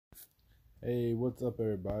Hey, what's up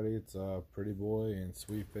everybody? It's Pretty Boy and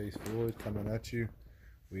Sweet Face Floyd coming at you.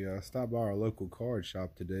 We stopped by our local card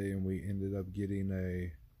shop today and we ended up getting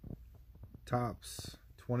a Topps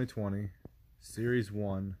 2020 Series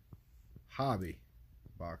 1 Hobby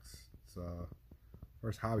box. It's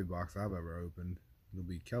first hobby box I've ever opened. It'll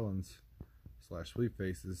be Kellen's / Sweet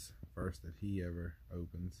Face's first that he ever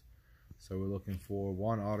opens. So we're looking for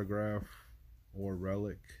one autograph or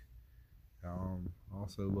relic.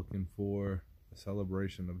 Also looking for a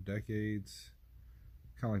celebration of decades,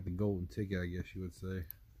 kind of like the golden ticket, I guess you would say.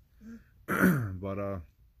 But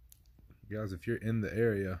guys, if you're in the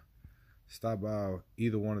area, stop by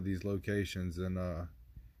either one of these locations and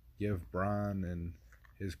give Brian and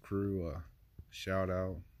his crew a shout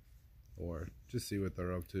out, or just see what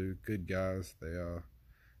they're up to. Good guys.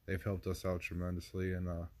 They've helped us out tremendously, and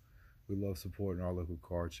we love supporting our local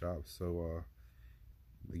card shops. So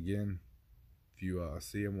again, if you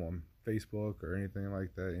see them on Facebook or anything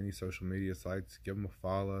like that, any social media sites, give them a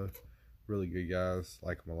follow. Really good guys,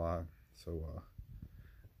 like them a lot. So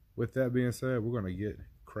with that being said, we're going to get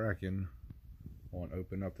cracking on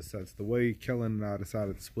opening up the sets. The way Kellen and I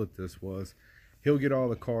decided to split this was, he'll get all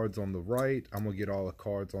the cards on the right, I'm going to get all the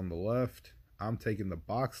cards on the left. I'm taking the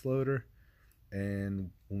box loader, and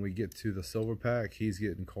when we get to the silver pack, he's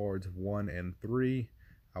getting cards 1 and 3.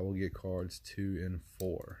 I will get cards 2 and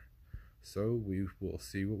 4. So we will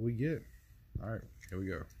see what we get. Alright, here we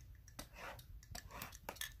go.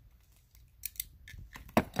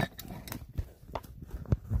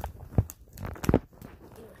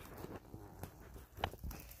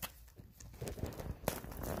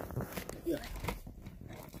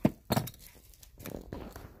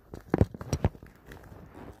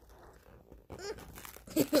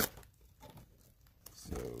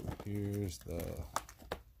 So here's the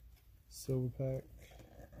silver pack.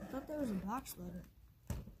 I thought there was a box loader.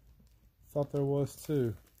 Thought there was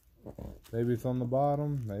too. Maybe it's on the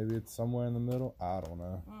bottom, maybe it's somewhere in the middle, I don't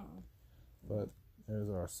know. But there's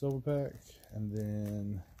our silver pack, and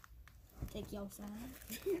then Take your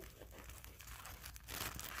side.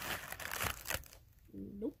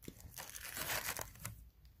 Nope.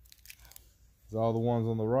 there's all the ones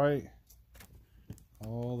on the right,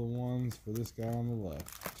 all the ones for this guy on the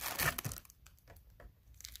left.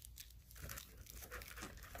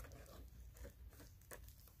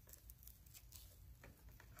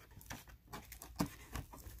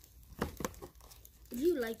 Would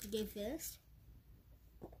you like to go first?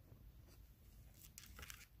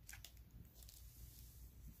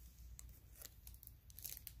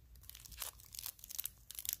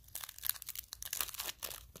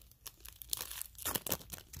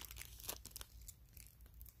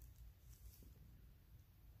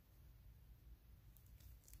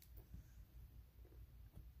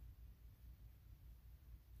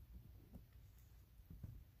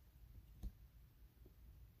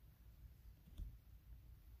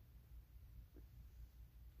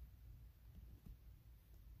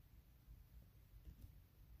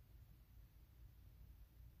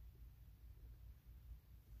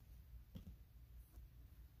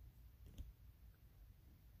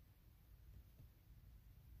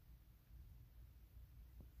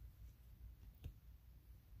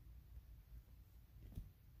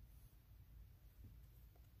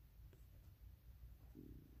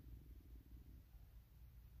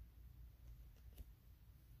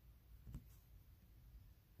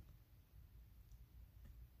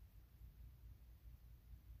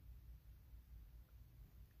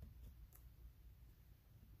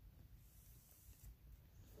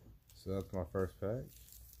 So that's my first pack.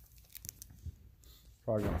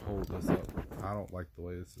 Probably gonna hold this up. I don't like the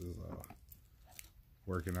way this is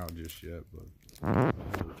working out just yet, but I'll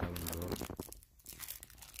hold Kellen's up.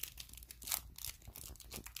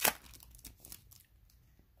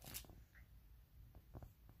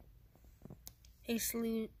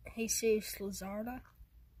 Jesus Luzardo,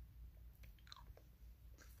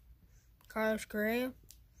 Carlos Correa,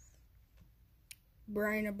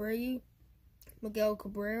 Brian Abreu, Miguel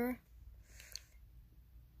Cabrera,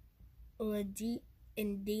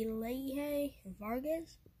 Indeleje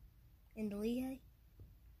Vargas,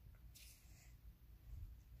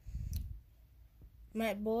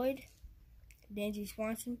 Matt Boyd, Dansby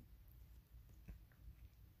Swanson,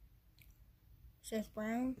 Seth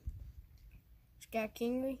Brown, Scott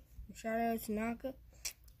Kingery, Machado Tanaka,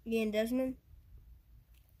 Ian Desmond,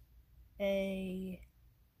 a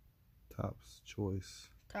Topps choice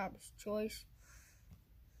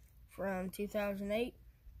from 2008,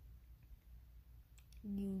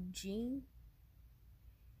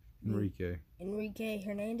 Enrique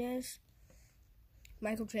Hernandez,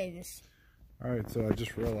 Michael Chavis. Alright, so I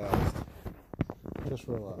just realized Just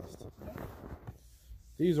realized.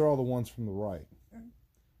 These are all the ones from the right.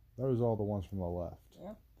 Those are all the ones from the left.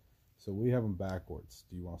 Yeah. So we have them backwards.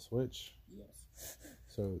 Do you want to switch? Yes.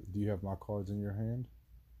 So do you have my cards in your hand?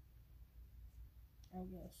 I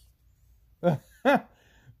guess.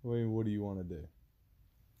 Wait, what do you want to do?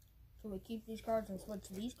 Can we keep these cards and switch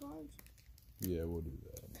these cards? Yeah, we'll do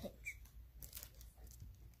that.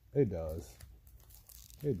 It does.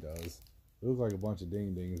 It does. It looks like a bunch of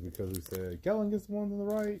ding-dings because we said, Kellen gets the ones on the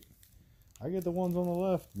right, I get the ones on the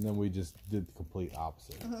left, and then we just did the complete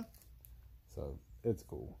opposite. So, it's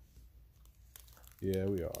cool. Yeah,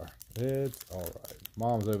 we are. It's alright.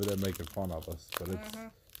 Mom's over there making fun of us, but it's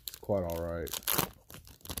quite alright.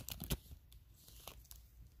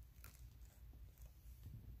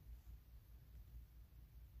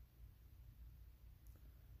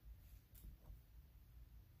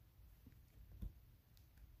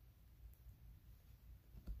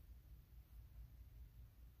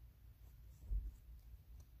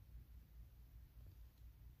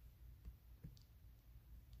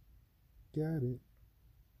 Got it.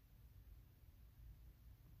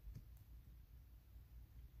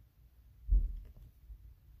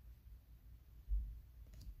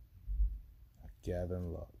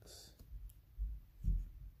 Gavin Lux.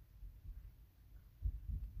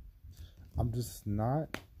 I'm just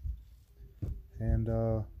not. And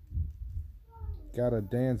got a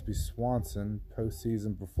Dansby Swanson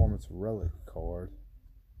postseason performance relic card.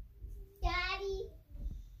 Daddy.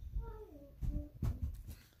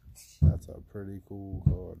 That's a pretty cool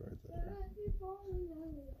card right there.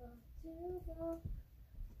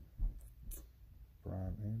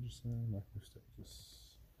 Brian Anderson, Michael Stakes.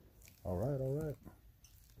 Alright, alright.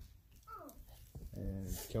 And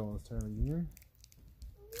it's Kellen's turn again.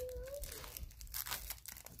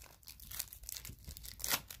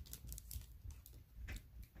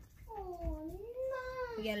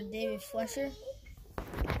 We got a David Fletcher,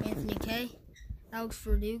 Anthony Kay, Alex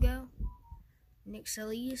Verdugo, Nick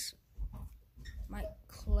Solis, Mike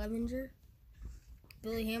Clevenger,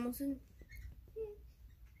 Billy Hamilton,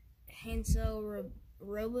 Hansel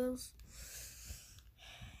Robles,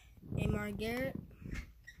 Amar Garrett,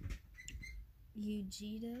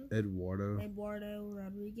 Eduardo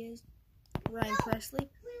Rodriguez, Ryan Presley,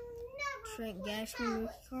 Trent Gashman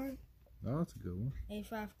rookie card. Oh, that's a good one.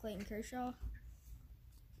 85 Clayton Kershaw,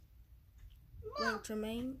 Blake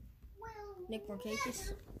Tremaine, Nick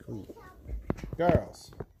Markakis. Cool.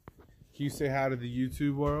 Girls, can you say hi to the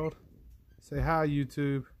YouTube world? Say hi,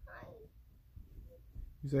 YouTube.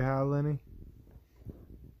 You say hi, Lenny.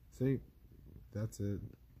 See, that's it.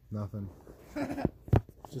 Nothing.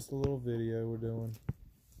 Just a little video we're doing.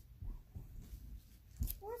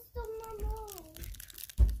 What's the memo?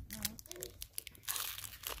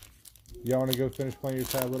 Y'all want to go finish playing your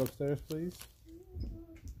tablet upstairs, please?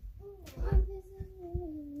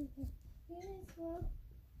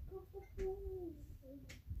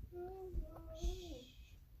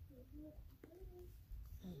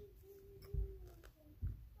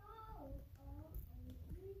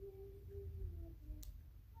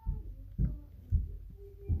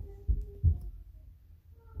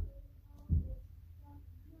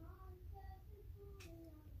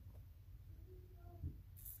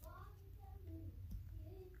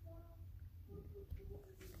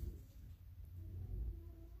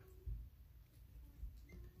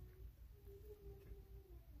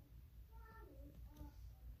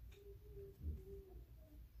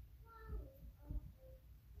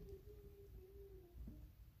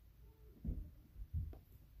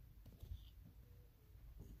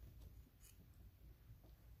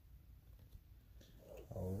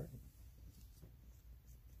 All right.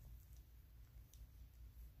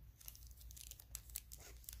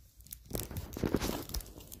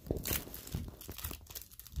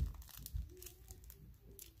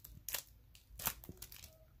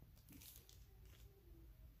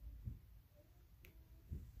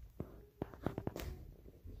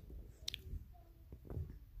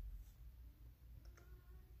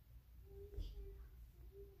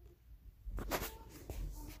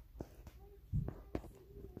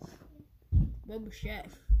 Boba Chef.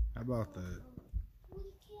 How about that?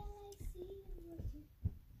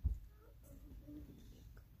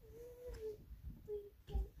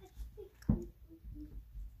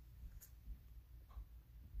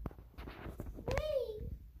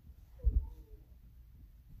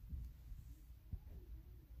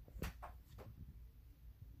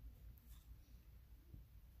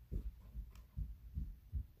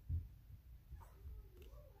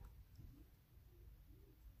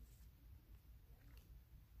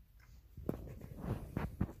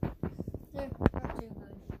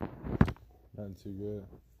 too good.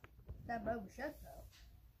 That Boba Fett though.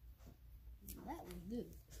 That was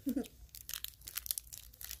good.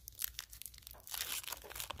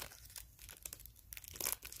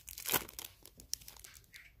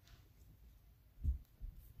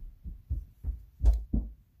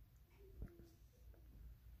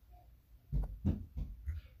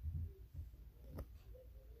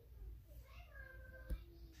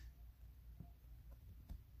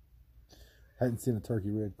 Hadn't seen a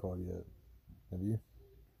turkey red card yet. Have you?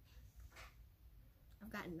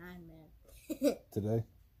 I've got 9, man. Today?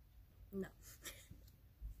 No.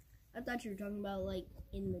 I thought you were talking about like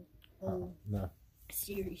in the whole no.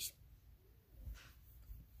 series.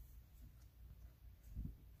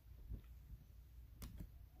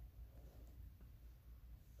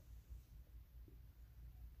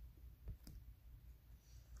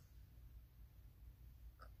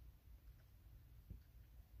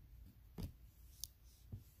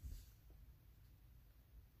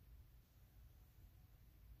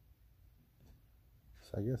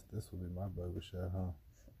 So I guess this will be my Boba Fett, huh?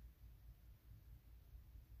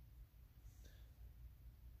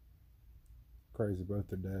 Crazy, both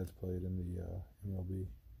their dads played in the MLB.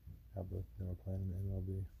 How both of them are playing in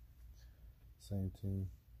the MLB. Same team.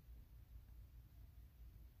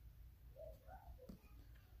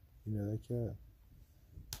 You know that cat?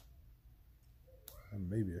 That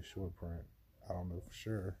may be a short print. I don't know for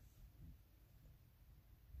sure.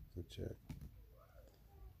 Let's check.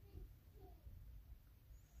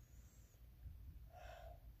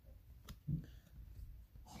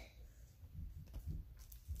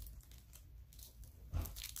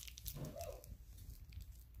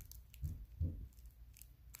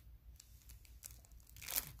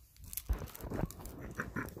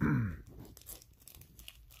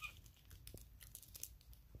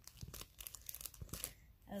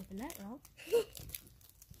 I opened that wrong.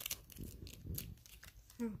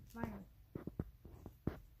 Fine.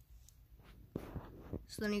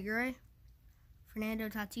 Sonny Gray, Fernando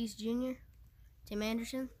Tatis Jr., Tim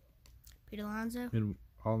Anderson, Pete Alonso. And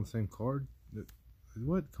all in the same card?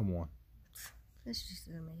 What? Come on. This just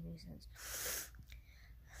doesn't make any sense.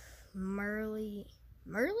 Merle?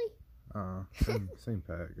 Same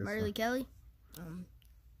pack. That's Merle fine. Kelly,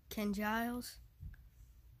 Ken Giles,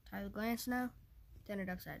 Tyler Glasnow, turn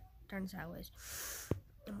it sideways.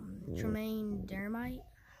 Tremaine Dermite,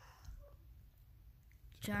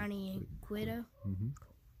 Johnny Cueto,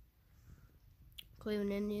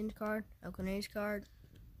 Cleveland Indians card, Oakland A's card,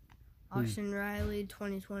 Austin Riley,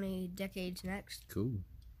 2020 Decades Next. Cool.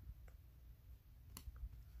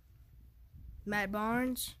 Matt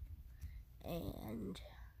Barnes, and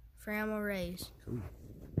Frammo Rays. Cool.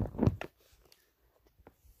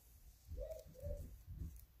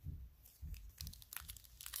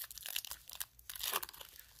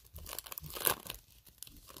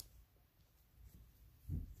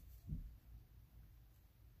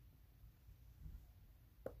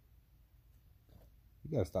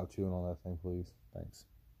 You gotta stop chewing on that thing, please. Thanks.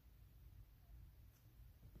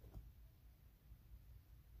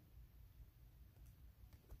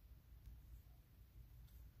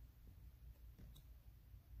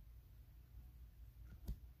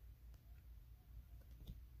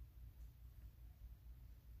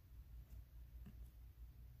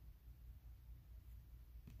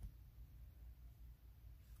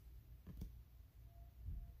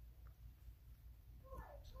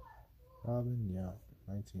 Robin Young,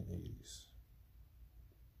 1980s.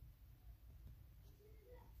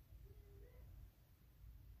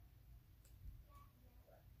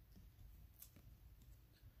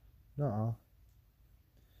 Nuh-uh.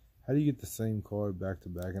 How do you get the same card back to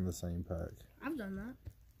back in the same pack? I've done that.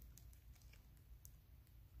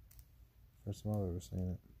 First time I've ever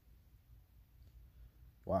seen it.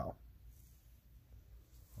 Wow.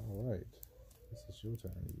 Alright. This is your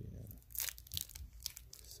turn again.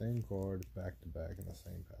 Same card back to back in the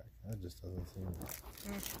same pack. That just doesn't seem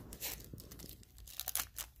right. It's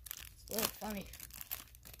a little funny.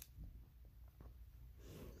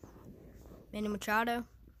 Manny Machado,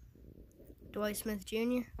 Dwight Smith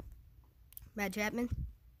Jr., Matt Chapman,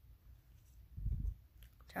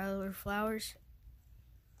 Tyler Flowers,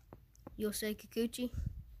 Yosei Kikuchi,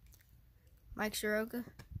 Mike Soroka,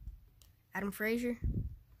 Adam Frazier,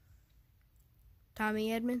 Tommy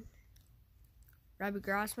Edman, Robbie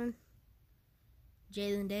Grossman,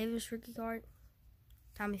 Jalen Davis rookie card,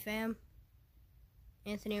 Tommy Pham,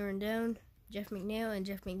 Anthony Rendon, Jeff McNeil, and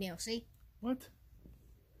Jeff McNeil. See? What?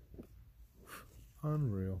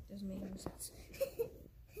 Unreal. Doesn't make no sense.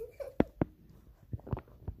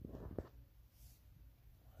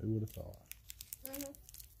 Who would have thought?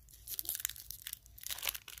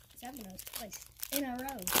 7 of twice in a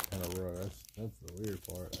row. In a row. That's the weird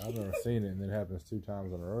part. I've never seen it, and it happens 2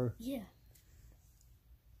 times in a row. Yeah.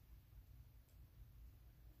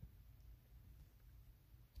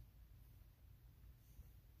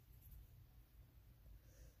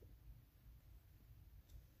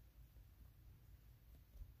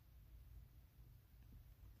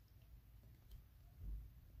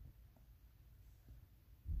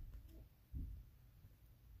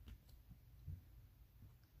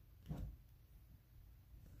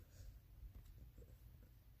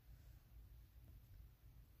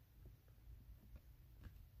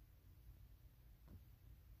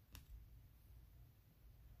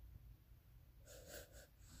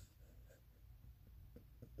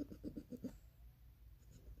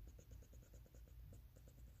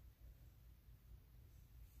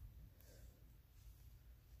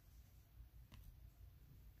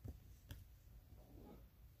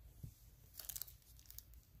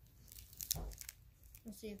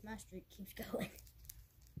 Let's see if my streak keeps going.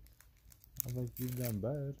 I don't think you've done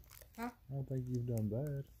bad. Huh? I don't think you've done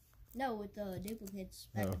bad. No, with the duplicates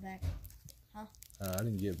back to back. Huh? I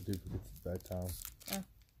didn't get duplicates that time.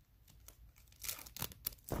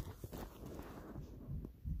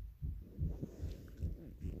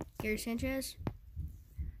 Gary Sanchez,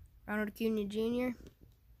 Ronald Acuna Jr.,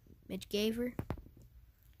 Mitch Gaver,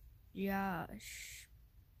 Josh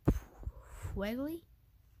Fwegley,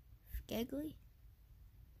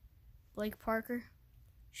 Blake Parker,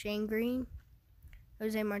 Shane Green,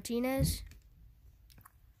 Jose Martinez,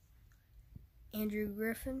 Andrew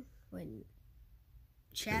Griffin,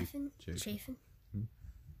 Chafin,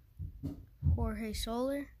 Jorge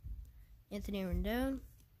Soler, Anthony Rendon,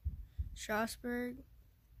 Strasburg,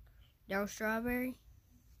 Darryl Strawberry,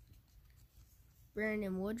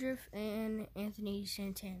 Brandon Woodruff, and Anthony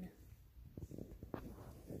Santana.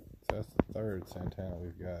 So that's the 3rd Santana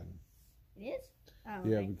we've gotten. It is? Oh,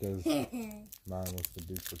 yeah, okay. because mine was the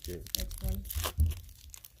duplicate. That's funny.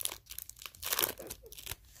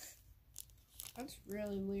 That's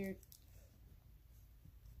really weird.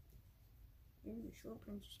 Maybe the short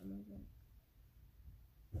prints or something like that.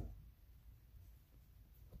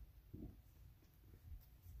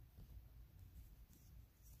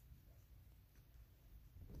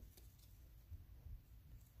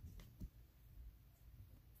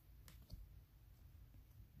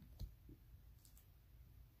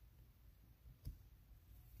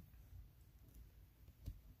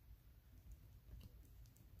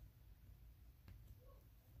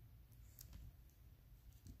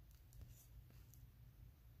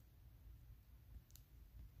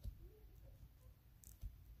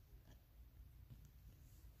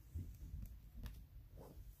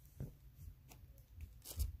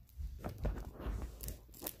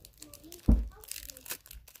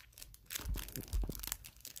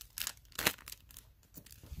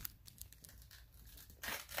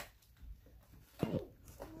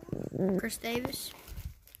 Chris Davis,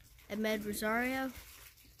 Ahmed Rosario,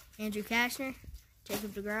 Andrew Kashner,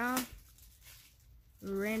 Jacob DeGrom,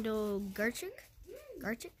 Randall Garchik,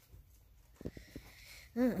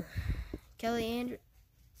 Kelly Andrew,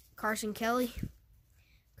 Carson Kelly,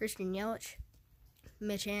 Christian Yelich,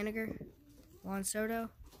 Mitch Haniger, Juan Soto,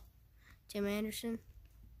 Tim Anderson,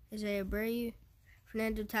 Isaiah Abreu,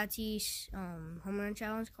 Fernando Tatis home run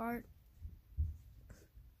challenge card,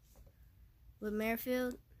 with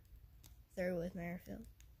Merrifield, third with Merrifield,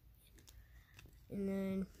 and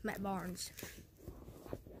then Matt Barnes.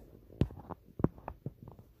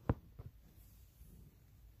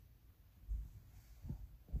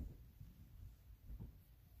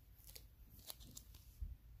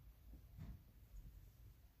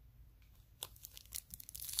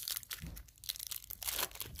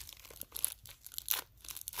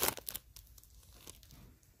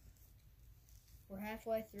 We're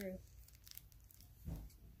halfway through.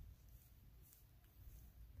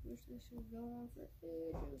 Wish this was going on for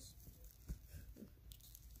ages.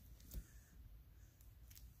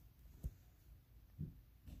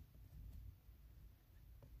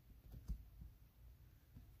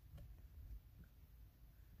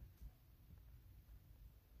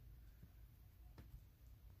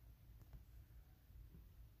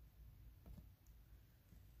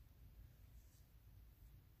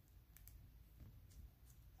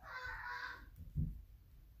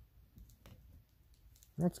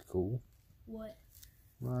 That's cool. What?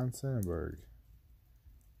 Ryan Sandberg.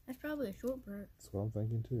 That's probably a short print. That's what I'm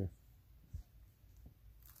thinking too.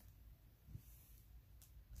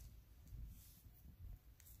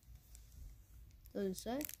 Does it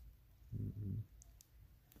say?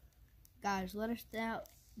 Guys, let us down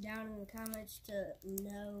in the comments to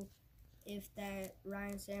know if that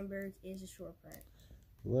Ryan Sandberg is a short print.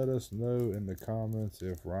 Let us know in the comments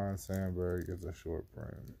if Ryan Sandberg is a short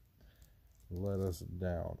print. Let us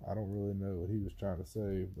down. I don't really know what he was trying to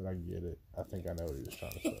say, but I get it. I think I know what he was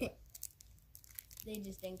trying to say. They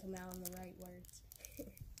just didn't come out in the right words.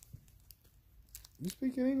 You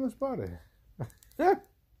speaking English, buddy? I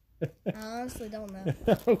honestly don't know.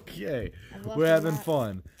 Okay. We're having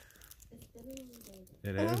fun.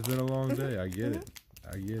 It has been a long day. I get it.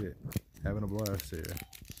 I get it. Having a blast here.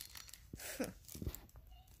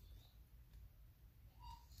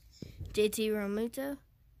 JT Realmuto,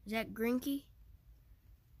 Zach Greinke,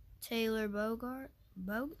 Taylor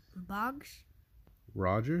Boggs,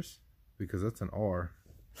 Rogers? Because that's an R.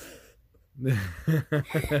 See,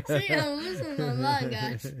 I'm losing my mind,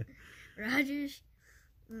 guys. Rogers,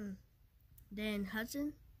 Dan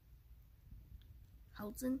Hudson.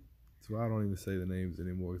 That's why I don't even say the names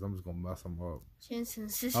anymore, because I'm just gonna mess them up. Jensen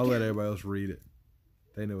Cisco. I'll let everybody else read it.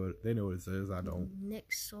 They know what it says. I don't. Nick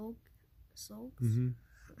Solks. Mm-hmm.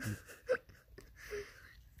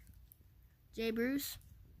 Jay Bruce.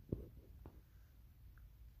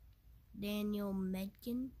 Daniel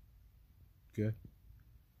Medkin. Okay.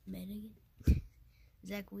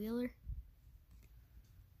 Zach Wheeler.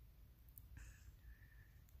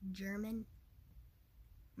 German.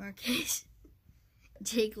 Marquez.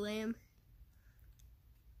 Jake Lamb.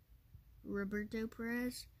 Roberto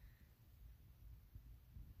Perez.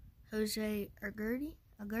 Jose Agurdi.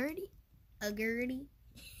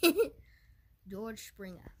 George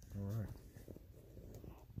Springer. All right.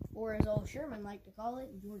 Or as old Sherman liked to call it,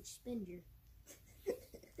 George Spinger.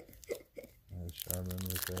 Sherman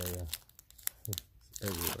was there. It's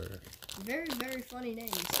everywhere. Very, very funny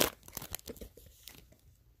names.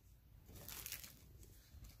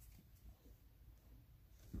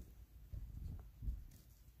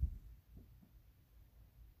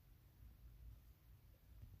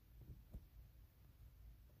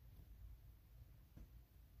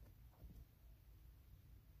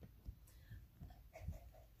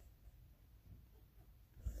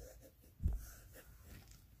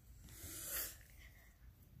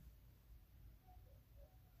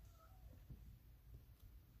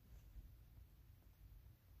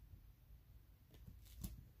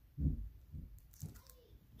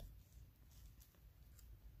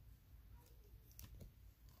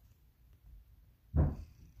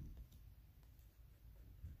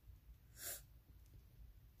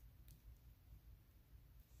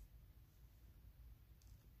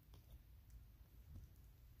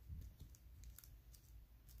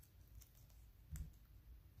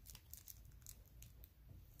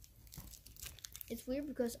 It's weird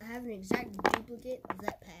because I have an exact duplicate of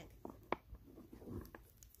that pack.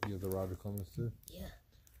 You have the Roger Clemens too? Yeah.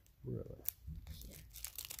 Really? Yeah.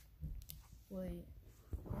 Wait.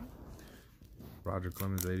 What? Roger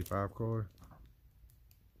Clemens 85 card?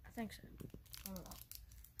 I think so. I don't know.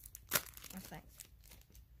 I think.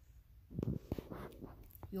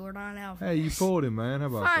 YORDAN Alvarez. Hey, you pulled him, man. How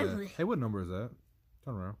about Finally. that? Hey, what number is that?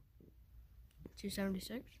 Turn around.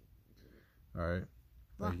 276. All right.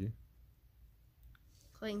 Thank you.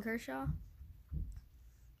 Clayton Kershaw.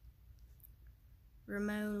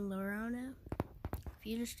 Ramon Laureano.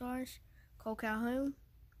 Future Stars. Cole Calhoun.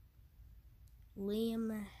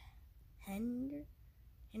 Liam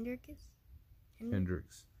Hendricks.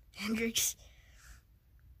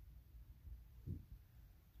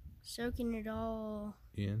 Soaking it all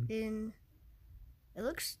in. It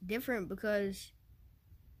looks different because,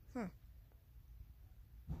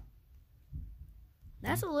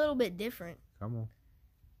 that's a little bit different. Come on.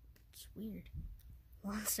 It's weird.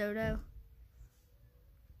 Juan Soto.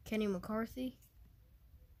 Kevin McCarthy.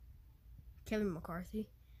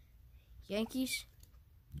 Yankees.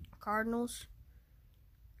 Cardinals.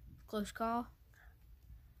 Close call.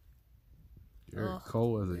 Garrett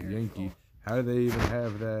Cole as a Yankee. How do they even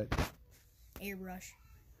have that? Airbrush.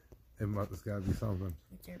 It's got to be something.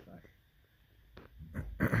 It's airbrush.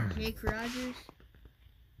 Jake Rogers.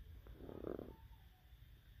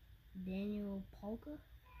 Daniel Polka.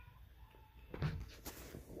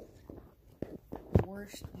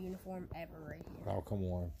 Worst uniform ever right here. Oh, come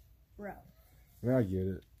on. Bro. I mean, I get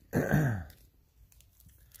it.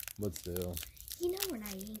 But still. You know we're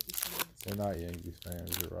not Yankees fans. They're not Yankees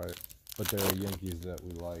fans, you're right. But they're Yankees that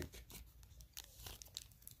we like.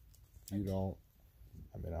 If you don't,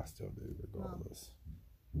 I mean, I still do, regardless.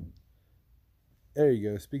 There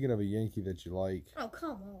you go. Speaking of a Yankee that you like. Oh,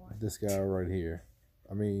 come on. This guy right here.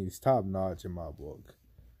 I mean, he's top notch in my book.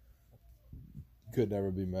 Could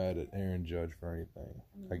never be mad at Aaron Judge for anything,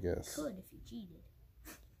 I guess. Could if you cheated.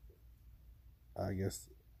 I guess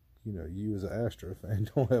you know, you as an Astro fan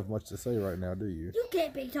don't have much to say right now, do you? You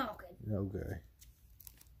can't be talking. Okay.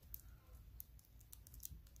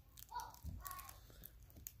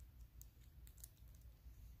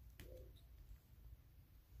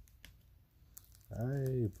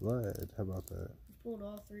 Hey, Vlad, how about that? Pulled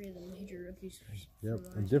all three of the major rookies. Yep,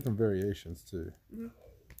 and different variations too. Mm-hmm.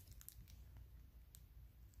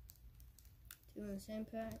 Two in the same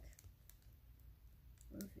pack.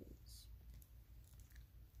 One for each.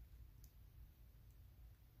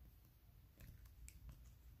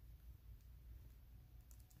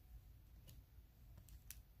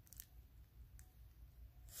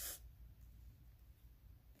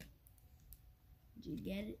 Did you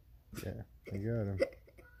get it? Yeah, I got him.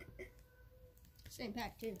 Same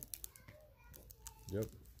pack too. Yep.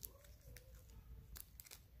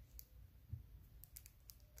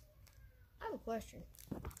 I have a question.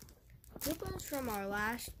 Coupons from our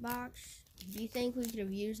last box, do you think we could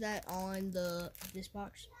have used that on this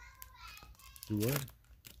box? Do what?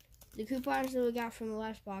 The coupons that we got from the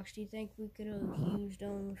last box, do you think we could have used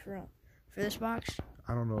them for this box?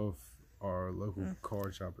 I don't know if our local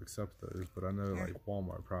card shop accepts those, but I know like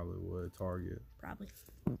Walmart probably would, Target. Probably.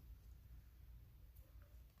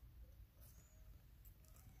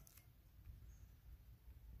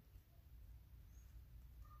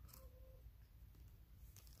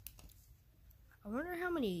 I wonder how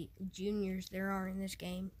many juniors there are in this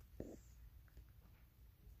game.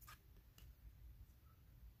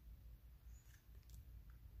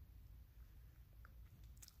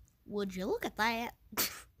 Would you look at that?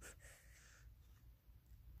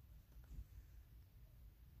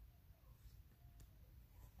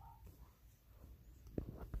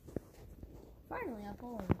 Finally, I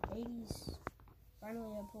pulled an 80s.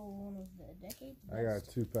 Finally, I pulled one of the decade best. I got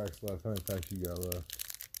 2 packs left. How many packs you got left?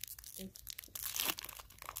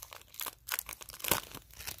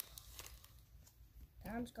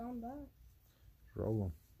 Time's gone by. Roll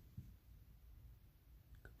them.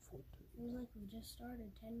 It was like we just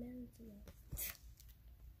started 10 minutes ago.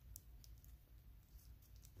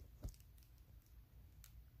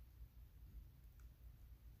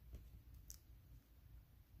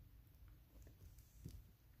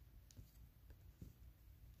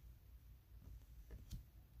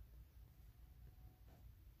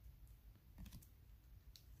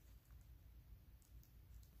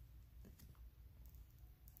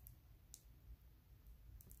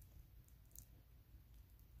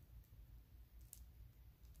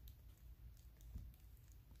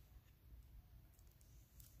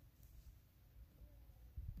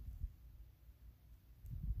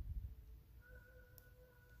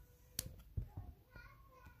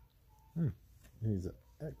 He's an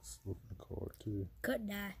X looking card too. Could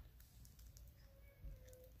die.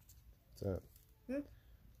 What's that?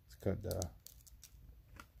 It's cut die.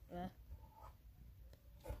 Yeah.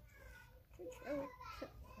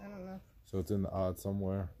 I don't know. So it's in the odd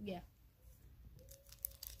somewhere? Yeah.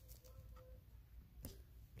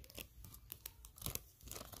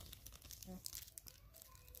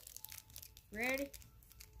 Ready?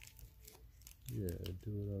 Yeah,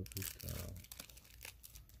 do it up this time.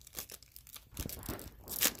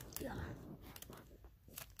 Yeah.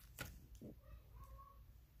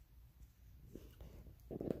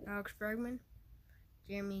 Alex Bergman,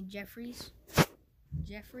 Jeremy Jeffries,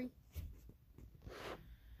 Jeffrey,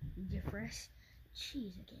 Jeffress.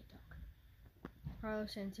 Jeez, I can't talk.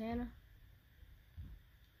 Carlos Santana,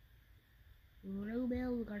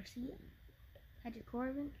 Robel Garcia, Patrick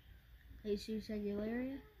Corbin, Jesus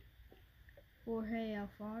Aguilera, Jorge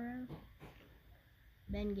Alfaro,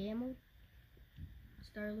 Ben Gamble,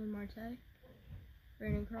 Starlin Marte,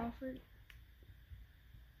 Brandon Crawford,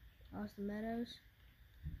 Austin Meadows,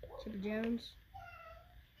 Chipper Jones,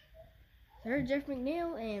 third Jeff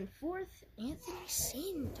McNeil, and fourth Anthony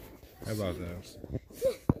Sanders. How about that? It's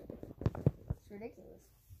ridiculous.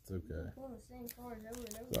 It's okay. Pulling the same cards over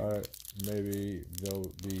and over. It's alright. Maybe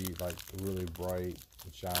they'll be like really bright,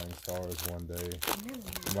 shining stars one day.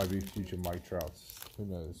 It might be future Mike Trouts. Who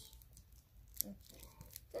knows?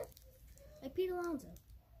 Like Pete Alonso.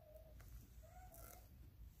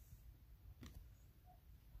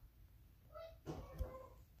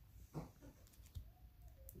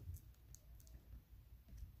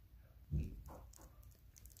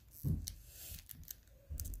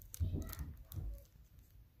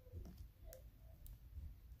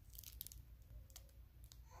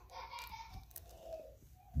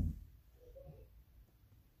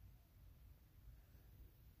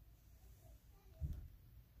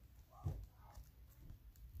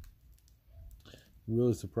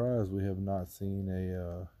 Really surprised we have not seen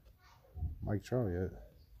a Mike Trout yet.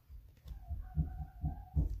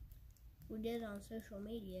 we did on social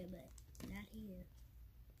media, but not here.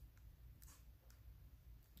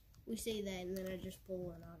 We see that, and then I just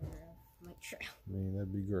pull an autograph. Mike Trout. I mean,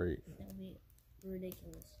 that'd be great. That'd be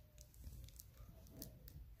ridiculous.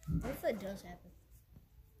 What if that does happen?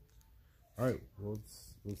 All right, well,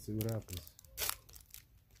 let's see what happens.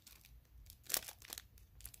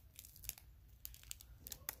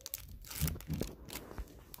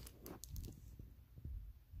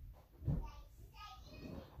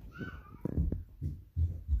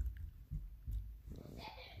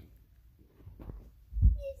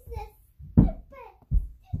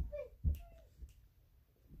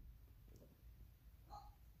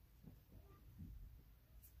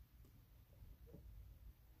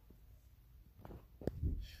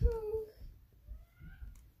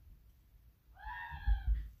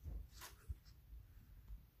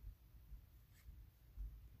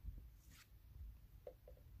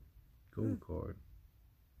 Gold card.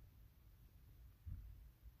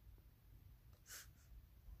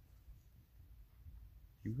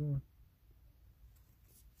 Keep going.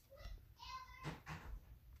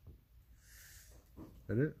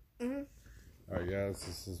 That it? Mm-hmm. All right, guys.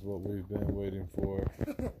 This is what we've been waiting for.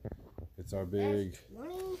 It's our big.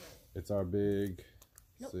 It's our big.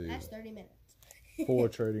 Nope, that's 30 minutes. 4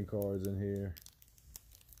 trading cards in here.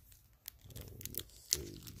 Let's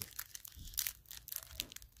see.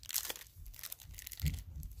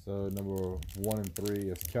 So number 1 and 3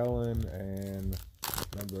 is Kellen, and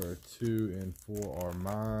number 2 and 4 are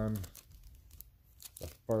mine. The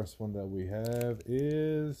first one that we have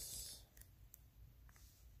is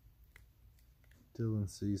Dylan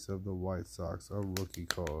Cease of the White Sox, a rookie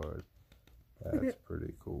card. That's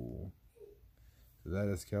pretty cool. So that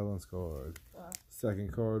is Kellen's card. Wow.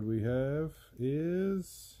 Second card we have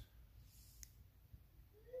is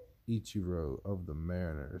Ichiro of the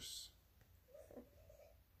Mariners.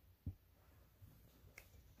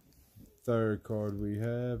 Third card we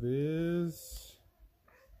have is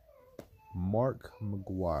Mark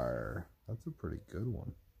McGuire. That's a pretty good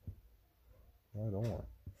one. Right on.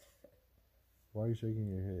 Why are you shaking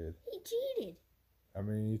your head? He cheated. I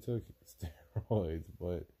mean, he took steroids,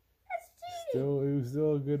 but That's cheating. he was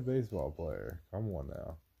still a good baseball player. Come on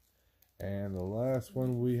now. And the last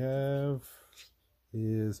one we have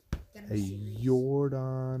is a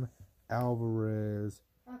Yordan Alvarez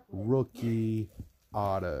rookie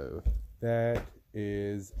auto. That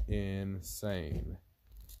is insane.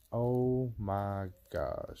 Oh my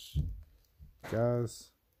gosh.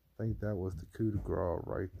 Guys, I think that was the coup de grace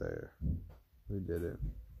right there. We did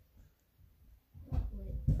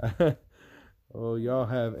it. Well, y'all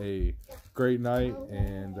have a great night,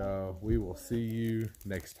 and we will see you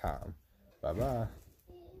next time. Bye-bye.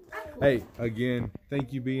 Hey, again,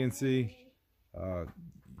 thank you, BNC.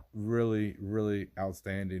 Really, really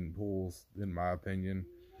outstanding pulls, in my opinion.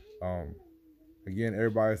 Again,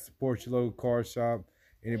 everybody support your local card shop.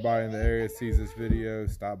 Anybody in the area sees this video,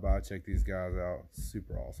 stop by, check these guys out.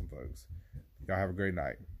 Super awesome, folks. Y'all have a great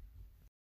night.